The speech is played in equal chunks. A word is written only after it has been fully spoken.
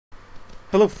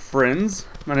Hello friends,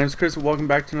 my name is Chris and welcome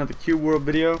back to another Cube World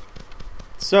video.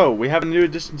 So, we have a new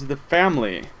addition to the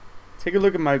family. Take a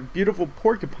look at my beautiful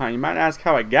porcupine. You might ask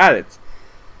how I got it.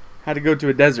 I had to go to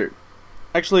a desert.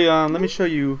 Actually, let me show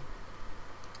you.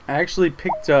 I actually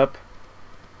picked up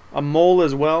a mole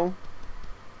as well.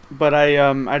 But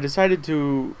I decided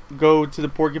to go to the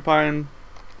porcupine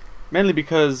mainly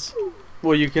because,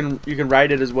 well, you can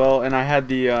ride it as well, and I had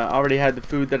the already had the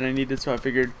food that I needed, so I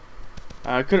figured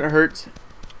couldn't hurt.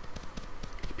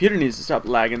 Computer needs to stop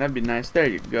lagging. That'd be nice. There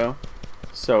you go.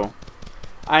 So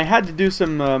I had to do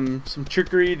some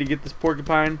trickery to get this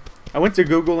porcupine. I went to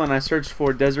Google and I searched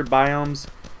for desert biomes,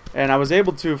 and I was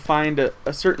able to find a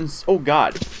certain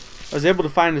I was able to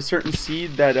find a certain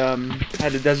seed that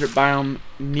had a desert biome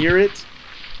near it,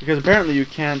 because apparently you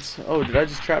can't. Oh, did I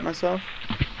just trap myself?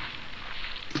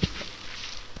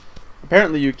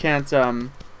 Apparently you can't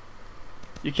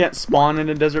spawn in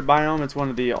a desert biome. It's one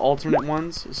of the alternate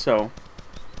ones, so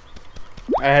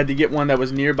I had to get one that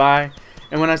was nearby.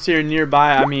 And when I say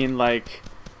nearby, I mean like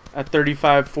a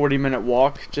 35-40 minute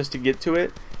walk just to get to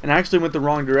it. And I actually went the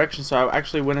wrong direction, so I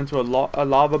actually went into a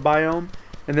lava biome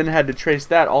and then had to trace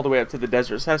that all the way up to the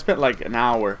desert. So I spent like an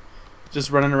hour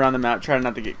just running around the map trying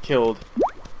not to get killed.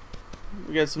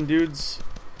 We got some dudes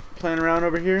playing around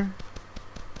over here.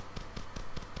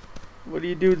 What are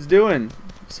you dudes doing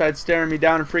besides staring me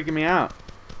down and freaking me out?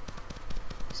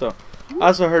 So I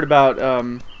also heard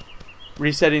about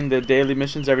resetting the daily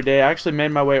missions every day. I actually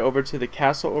made my way over to the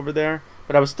castle over there,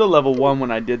 but I was still level 1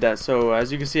 when I did that. So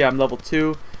as you can see, I'm level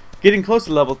 2, getting close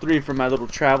to level 3 for my little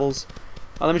travels.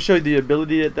 Let me show you the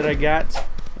ability that I got.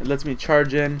 It lets me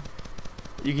charge in.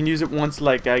 You can use it once,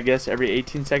 like I guess every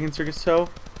 18 seconds or so.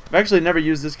 I've actually never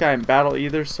used this guy in battle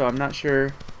either, so I'm not sure.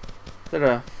 Is that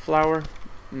a flower?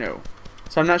 No.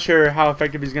 So I'm not sure how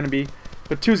effective he's going to be,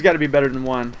 but 2's got to be better than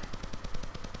 1.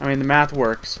 I mean, the math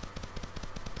works.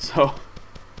 So,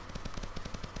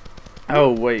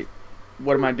 oh wait,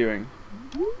 what am I doing?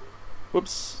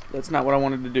 Whoops, that's not what I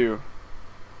wanted to do.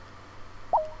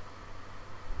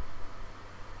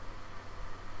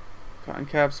 Cotton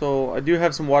capsule. I do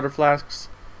have some water flasks,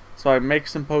 so I make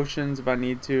some potions if I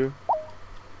need to.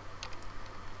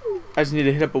 I just need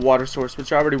to hit up a water source,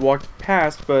 which I already walked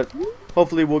past, but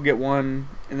hopefully we'll get one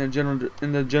in the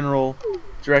general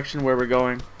direction where we're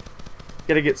going.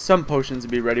 Gotta get some potions to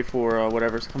be ready for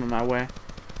whatever's coming my way.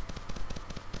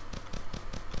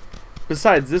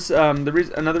 Besides this, another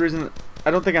reason,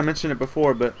 I don't think I mentioned it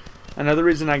before, but another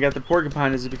reason I got the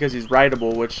porcupine is because he's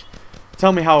rideable. Which,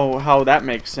 tell me how that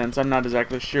makes sense. I'm not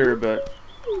exactly sure, but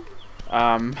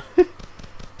I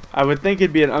would think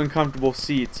it'd be an uncomfortable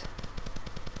seat.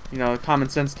 You know, common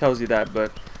sense tells you that,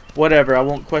 but whatever. I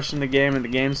won't question the game, and the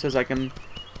game says I can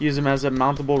use him as a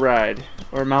mountable ride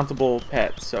or a mountable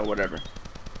pet, so whatever.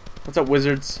 What's up,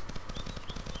 wizards?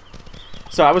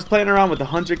 So I was playing around with the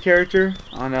hunter character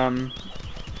on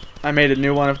I made a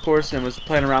new one, of course, and was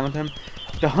playing around with him.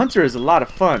 The hunter is a lot of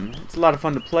fun. It's a lot of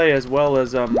fun to play as well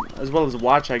as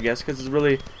watch, I guess, because it's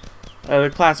really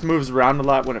the class moves around a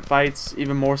lot when it fights,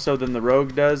 even more so than the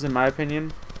rogue does, in my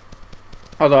opinion.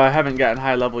 Although I haven't gotten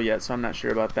high level yet, so I'm not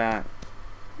sure about that.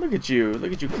 Look at you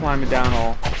climbing down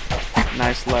all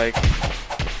nice like.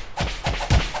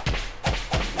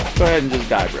 Go ahead and just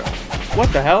die, bro.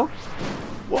 What the hell?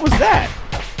 What was that?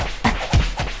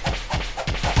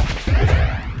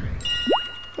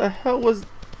 The hell was?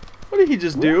 What did he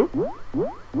just do?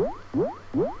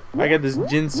 I got this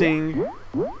ginseng.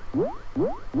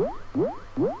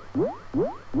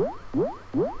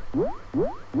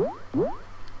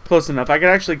 Close enough. I can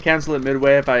actually cancel it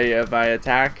midway if I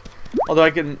attack. Although I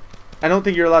don't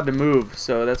think you're allowed to move,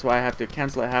 so that's why I have to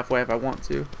cancel it halfway if I want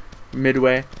to,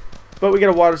 midway. But we got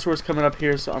a water source coming up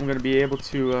here, so I'm gonna be able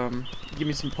to give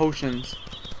me some potions.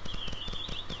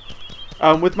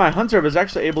 With my hunter, I was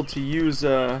actually able to use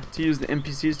the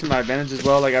NPCs to my advantage as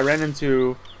well. Like I ran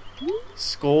into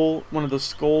one of the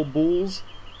skull bulls,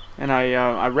 and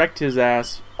I wrecked his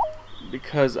ass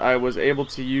because I was able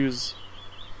to use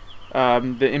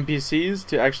the NPCs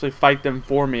to actually fight them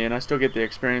for me, and I still get the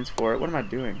experience for it. What am I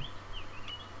doing?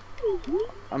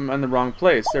 I'm in the wrong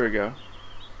place. There we go.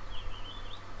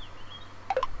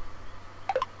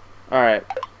 Alright.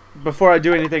 Before I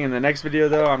do anything in the next video,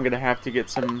 though, I'm gonna have to get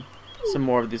some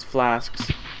more of these flasks.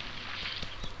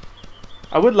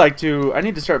 I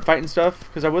need to start fighting stuff,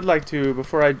 because I would like to,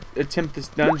 before I attempt this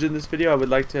dungeon this video, I would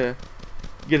like to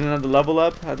get another level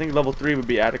up. I think level 3 would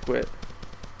be adequate,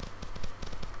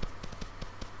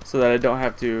 so that I don't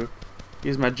have to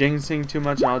use my ginseng too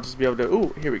much, and I'll just be able to.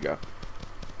 Ooh, here we go.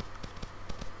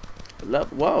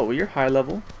 Whoa, you're high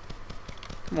level.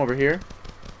 Come over here.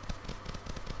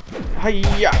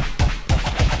 Hiya!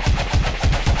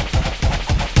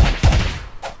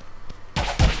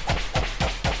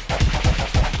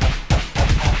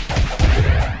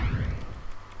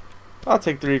 I'll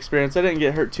take 3 experience. I didn't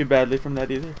get hurt too badly from that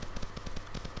either.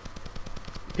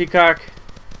 Peacock.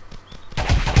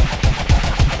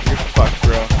 You're fucked,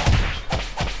 bro.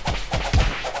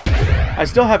 I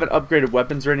still haven't upgraded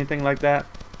weapons or anything like that.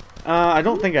 I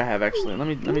don't think I have actually. Let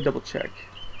me double check.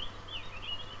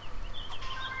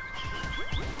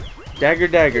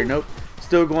 Dagger. Nope.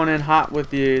 Still going in hot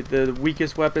with the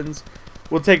weakest weapons.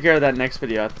 We'll take care of that next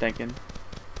video, I'm thinking.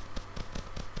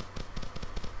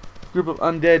 Group of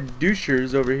undead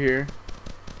douchers over here.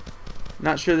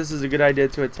 Not sure this is a good idea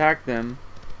to attack them.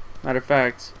 Matter of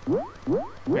fact, I'm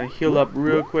gonna heal up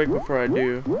real quick before I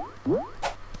do.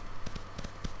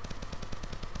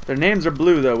 Their names are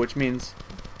blue though, which means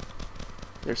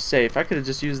they're safe. I could have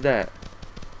just used that.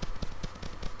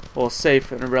 Well,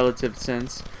 safe in a relative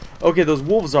sense. Okay, those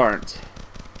wolves aren't.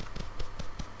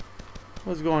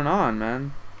 What's going on,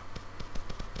 man?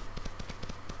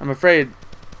 I'm afraid.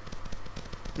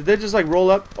 Did they just like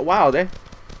roll up? Oh, wow, they.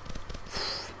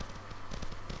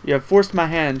 You have forced my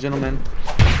hand, gentlemen.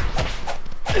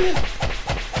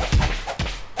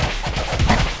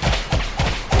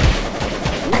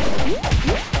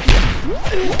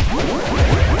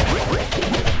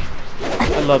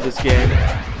 I love this game.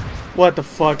 What the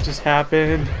fuck just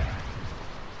happened?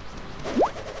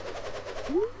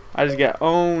 I just got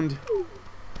owned.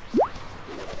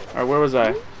 Alright, where was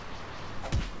I?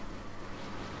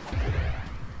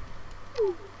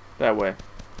 That way.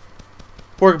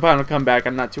 Porcupine will come back.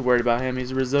 I'm not too worried about him.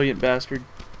 He's a resilient bastard.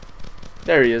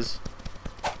 There he is.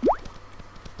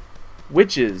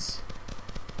 Witches.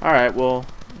 Alright, well,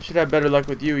 I should have better luck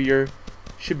with you. You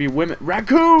should be women.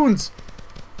 Raccoons!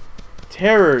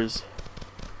 Terrors.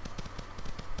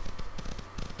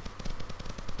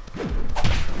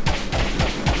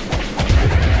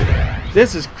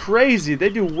 This is crazy. They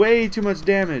do way too much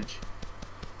damage.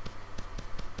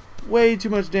 Way too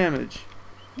much damage.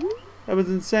 That was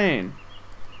insane.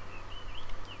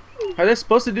 Are they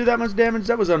supposed to do that much damage?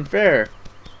 That was unfair.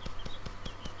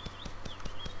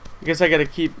 I guess I gotta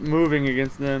keep moving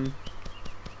against them.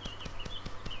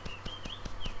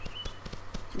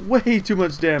 Way too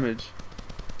much damage.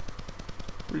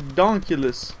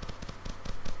 Redonkulous.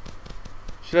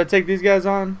 Should I take these guys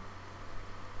on?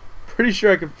 Pretty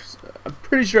sure I could. I'm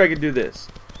pretty sure I could do this.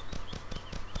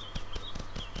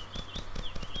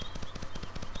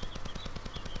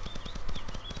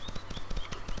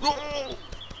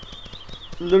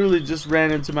 Literally just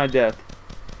ran into my death.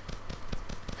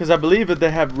 Because I believe if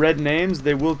they have red names,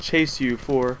 they will chase you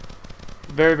for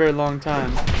a very, very long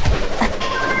time.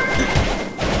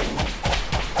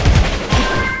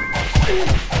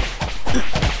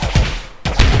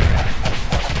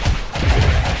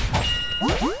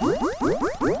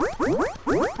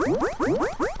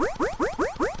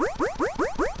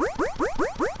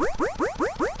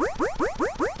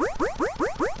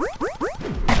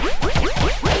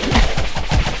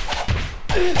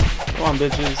 Come on,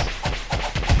 bitches.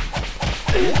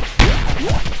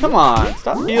 Come on,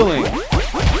 stop healing.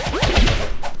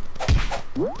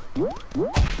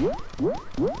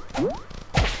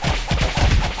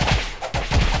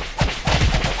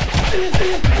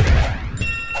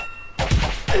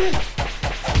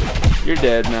 You're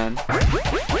dead, man.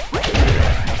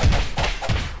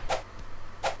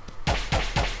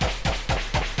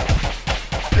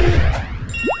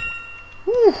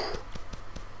 Whew.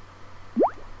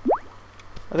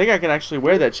 I think I can actually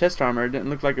wear that chest armor. It didn't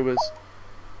look like it was.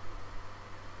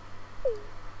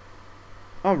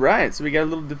 Alright, so we got a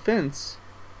little defense.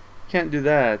 Can't do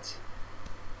that.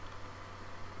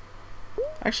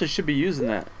 Actually should be using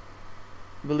that.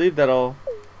 I believe that all.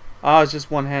 Ah, it's just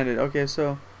one-handed. Okay,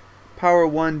 so power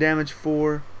 1, damage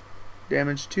 4,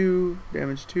 damage 2,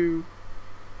 damage 2.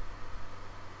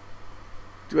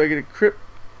 Do I get a crit?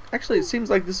 Actually, it seems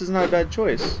like this is not a bad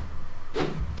choice.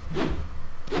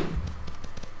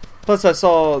 Plus, I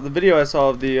saw the video I saw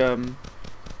of the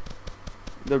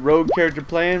rogue character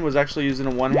playing was actually using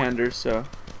a one-hander, so,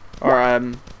 or a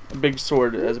big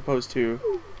sword as opposed to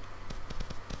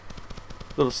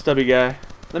little stubby guy.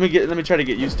 Let me try to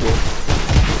get used to it.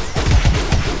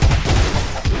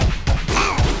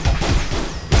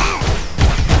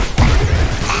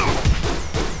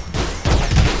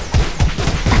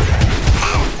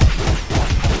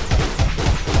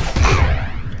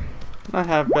 Not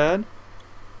half bad.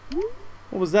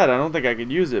 What was that? I don't think I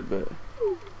could use it, but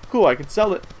cool, I could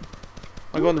sell it.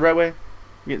 Am I going the right way?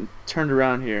 I'm getting turned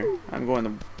around here.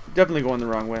 I'm definitely going the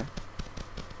wrong way.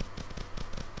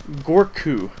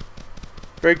 Gorku.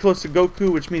 Very close to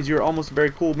Goku, which means you're almost a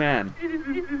very cool man.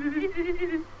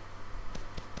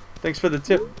 Thanks for the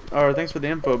tip, or thanks for the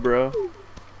info, bro.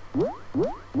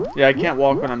 Yeah, I can't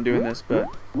walk when I'm doing this, but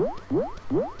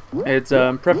it's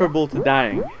preferable to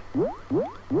dying.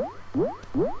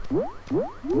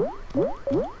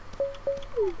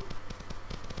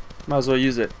 Might as well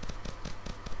use it.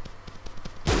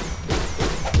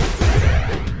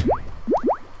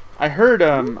 I heard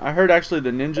actually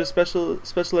the ninja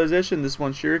specialization, this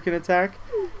one shuriken attack,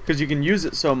 because you can use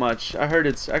it so much. I heard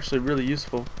it's actually really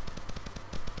useful.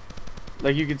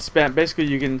 Like you can spam, basically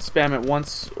you can spam it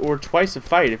once or twice a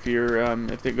fight if you're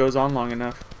if it goes on long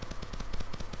enough.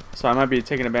 So I might be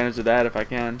taking advantage of that if I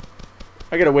can.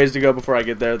 I got a ways to go before I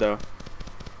get there though.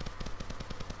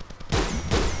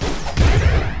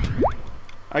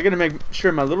 I gotta make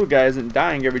sure my little guy isn't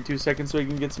dying every 2 seconds so he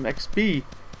can get some XP.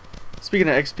 Speaking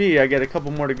of XP, I got a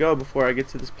couple more to go before I get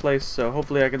to this place, so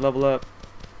hopefully I can level up.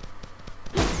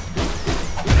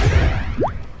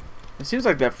 It seems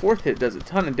like that 4th hit does a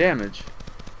ton of damage.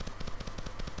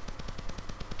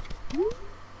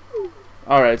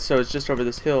 Alright, so it's just over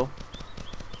this hill.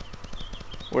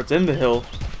 Or it's in the hill.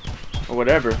 Or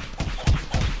whatever.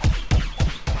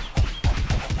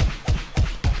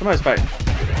 Somebody's fighting.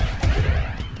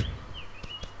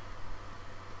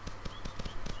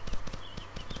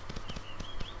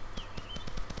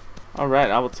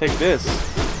 Alright, I will take this.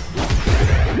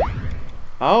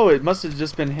 Oh, it must have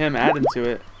just been him adding to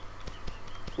it.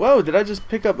 Whoa, did I just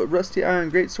pick up a rusty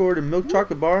iron greatsword and milk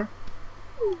chocolate bar?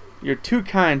 You're too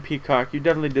kind, Peacock. You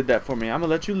definitely did that for me. I'm gonna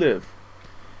let you live.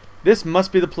 This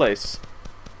must be the place.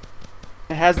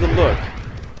 It has the look.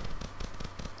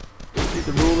 See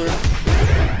the ruler?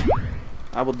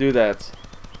 I will do that.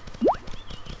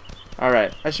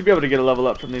 Alright, I should be able to get a level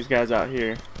up from these guys out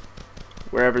here.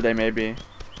 Wherever they may be.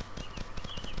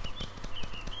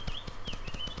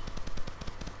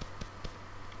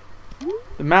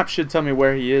 The map should tell me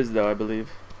where he is, though, I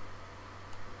believe.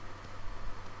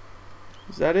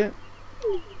 Is that it?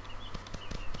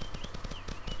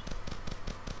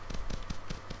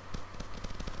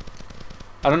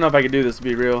 I don't know if I can do this to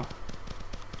be real.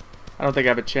 I don't think I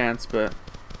have a chance, but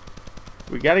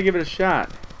we gotta give it a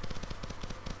shot.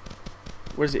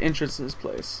 Where's the entrance to this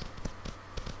place?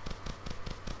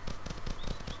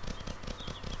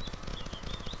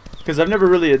 Because I've never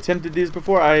really attempted these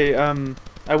before.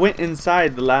 I went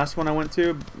inside the last one I went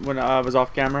to when I was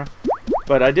off camera,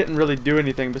 but I didn't really do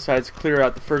anything besides clear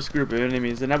out the first group of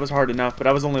enemies, and that was hard enough, but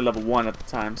I was only level 1 at the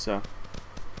time, so.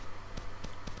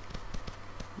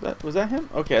 Was that him?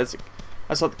 Okay,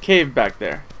 I saw the cave back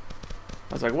there.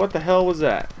 I was like, what the hell was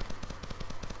that?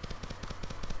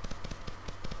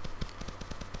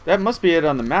 That must be it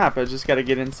on the map. I just gotta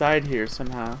get inside here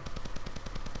somehow.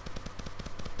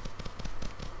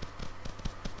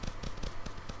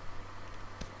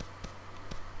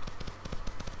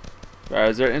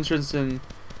 Alright, is there entrance in...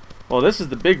 Well, this is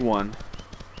the big one.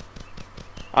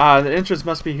 Ah, the entrance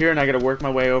must be here, and I gotta work my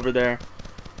way over there.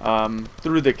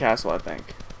 Through the castle, I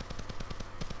think.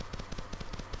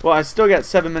 Well, I still got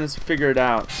 7 minutes to figure it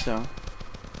out, so...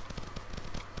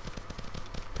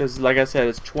 Because, like I said,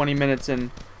 it's 20 minutes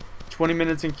in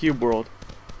Cube World.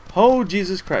 Oh,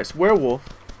 Jesus Christ. Werewolf.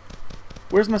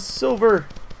 Where's my silver?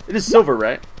 It is silver,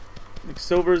 right? Like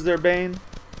silver is their bane?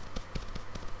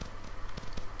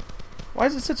 Why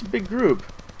is it such a big group?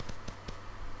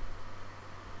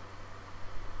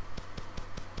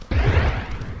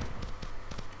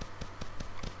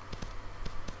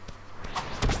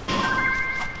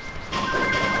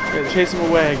 Gotta chase him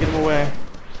away, get him away.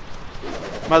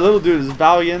 My little dude is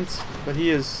valiant, but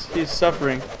he's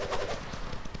suffering.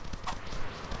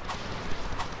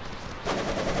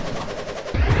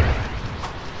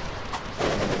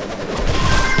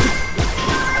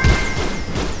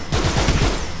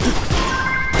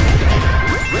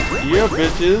 Yeah,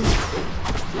 bitches.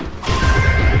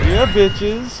 Yeah,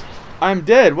 bitches. I'm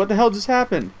dead. What the hell just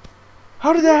happened?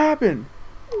 How did that happen?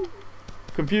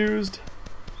 Confused.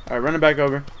 Alright, running back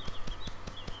over.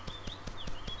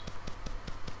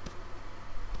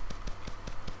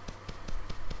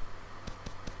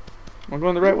 Am I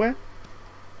going the right way?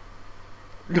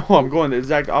 No, I'm going the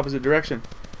exact opposite direction.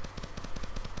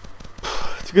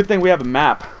 It's a good thing we have a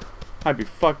map. I'd be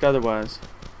fucked otherwise.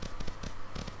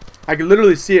 I could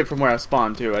literally see it from where I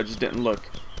spawned too. I just didn't look.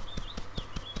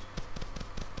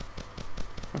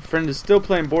 My friend is still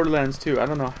playing Borderlands 2. I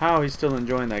don't know how he's still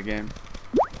enjoying that game.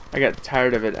 I got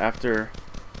tired of it after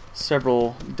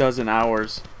several dozen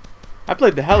hours. I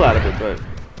played the hell out of it, but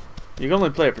you can only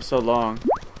play it for so long.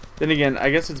 Then again, I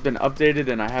guess it's been updated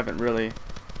and I haven't really...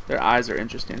 Their eyes are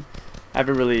interesting. I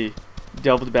haven't really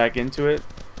delved back into it.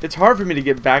 It's hard for me to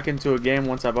get back into a game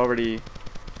once I've already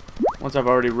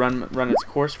run its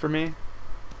course for me.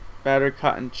 Battered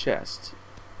cotton chest.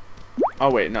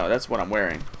 Oh wait, no, that's what I'm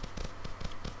wearing.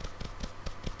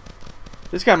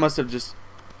 This guy must have just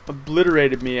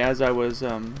obliterated me as I was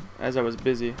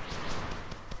busy.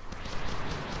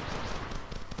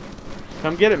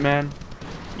 Come get it, man.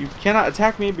 You cannot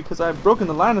attack me because I've broken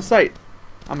the line of sight.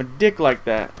 I'm a dick like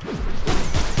that.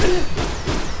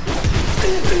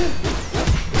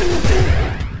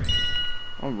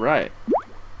 Alright.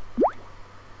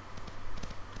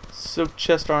 Silk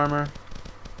chest armor.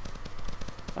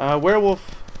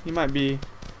 Werewolf, he might be...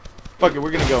 Fuck it,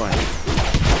 we're gonna go in.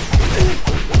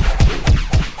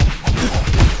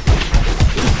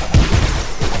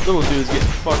 Little dude's getting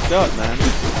fucked up, man.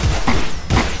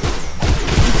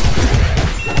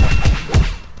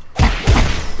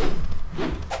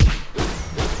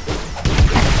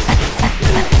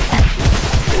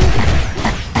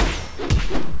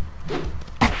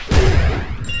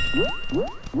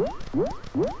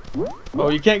 Oh,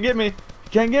 you can't get me.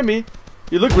 You can't get me.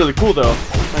 You look really cool, though.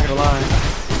 Not gonna lie.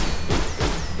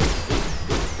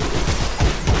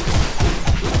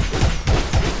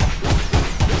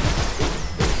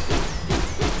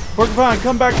 Porcupine,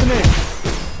 come back to me.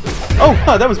 Oh,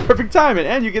 wow, that was perfect timing,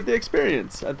 and you get the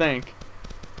experience, I think.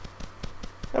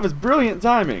 That was brilliant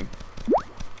timing.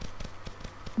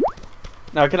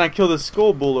 Now, can I kill this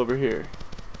skull bull over here?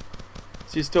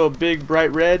 Is he still a big,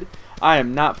 bright red? I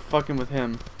am not fucking with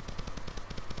him.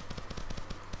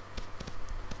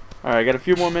 Alright, got a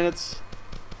few more minutes.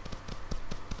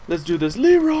 Let's do this.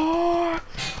 Leroy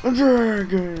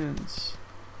Dragons.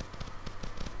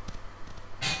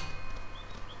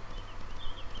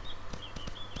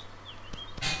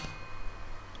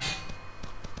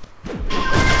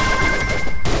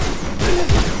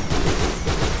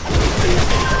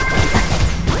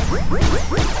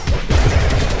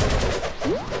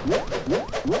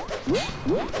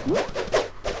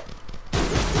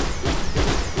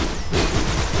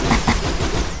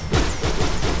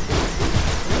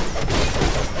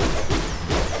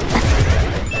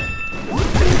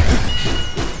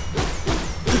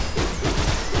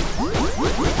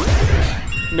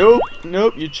 Nope,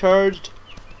 nope, you charged.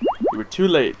 You were too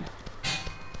late.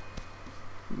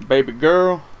 Baby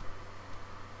girl.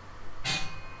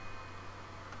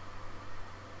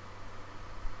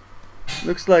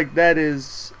 Looks like that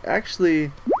is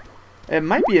actually... It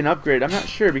might be an upgrade, I'm not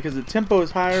sure, because the tempo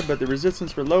is higher, but the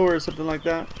resistance were lower or something like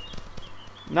that.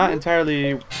 Not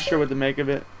entirely sure what to make of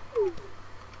it.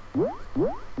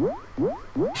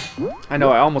 I know,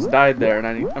 I almost died there, and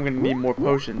I'm gonna need more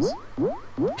potions.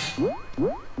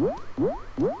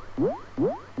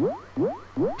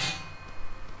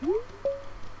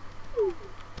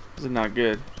 This is not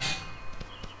good.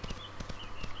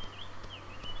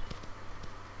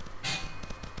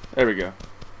 There we go.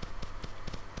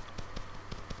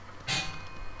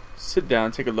 Sit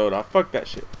down, take a load off. Fuck that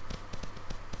shit.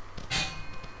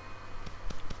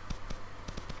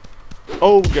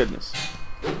 Oh goodness.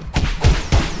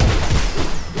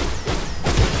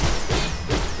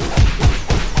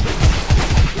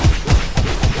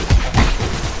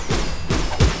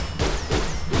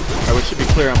 Alright, we should be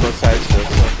clear on both sides still,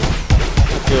 so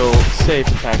I feel safe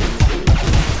attacking this dude.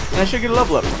 And I should get a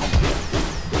level up from him.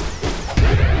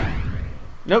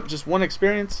 Nope, just one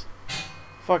experience.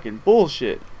 Fucking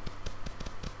bullshit.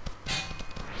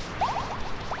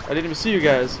 I didn't even see you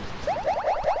guys.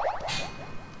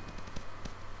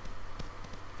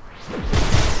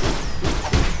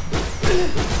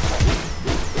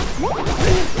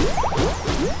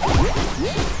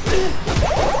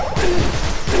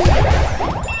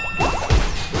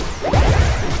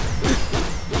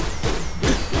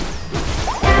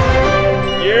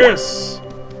 Yes!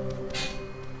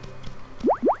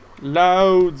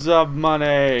 Loads of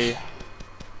money.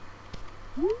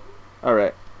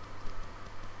 Alright.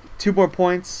 2 more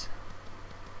points.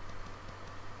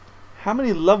 How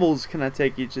many levels can I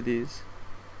take each of these?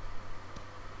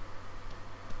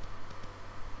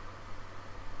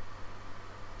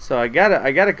 So I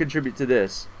gotta contribute to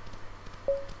this.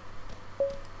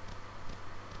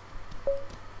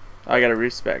 I gotta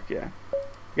respec, yeah.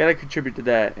 Gotta contribute to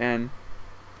that, and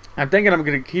I'm thinking I'm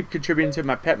gonna keep contributing to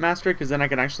my pet master, because then I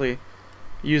can actually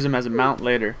use him as a mount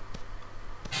later.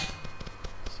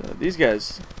 So these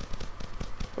guys.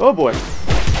 Oh boy.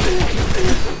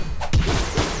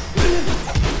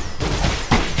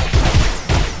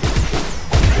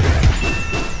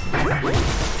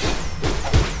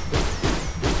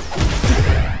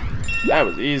 That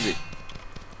was easy.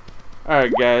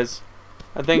 Alright guys,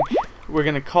 I think we're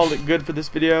gonna call it good for this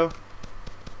video.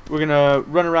 We're gonna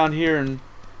run around here and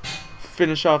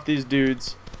finish off these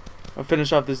dudes. I'll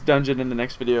finish off this dungeon in the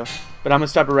next video. But I'm going to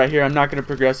stop it right here. I'm not going to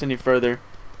progress any further.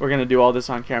 We're going to do all this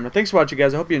on camera. Thanks for watching,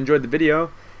 guys. I hope you enjoyed the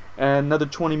video. And another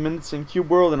 20 minutes in Cube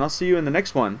World, and I'll see you in the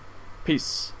next one.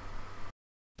 Peace.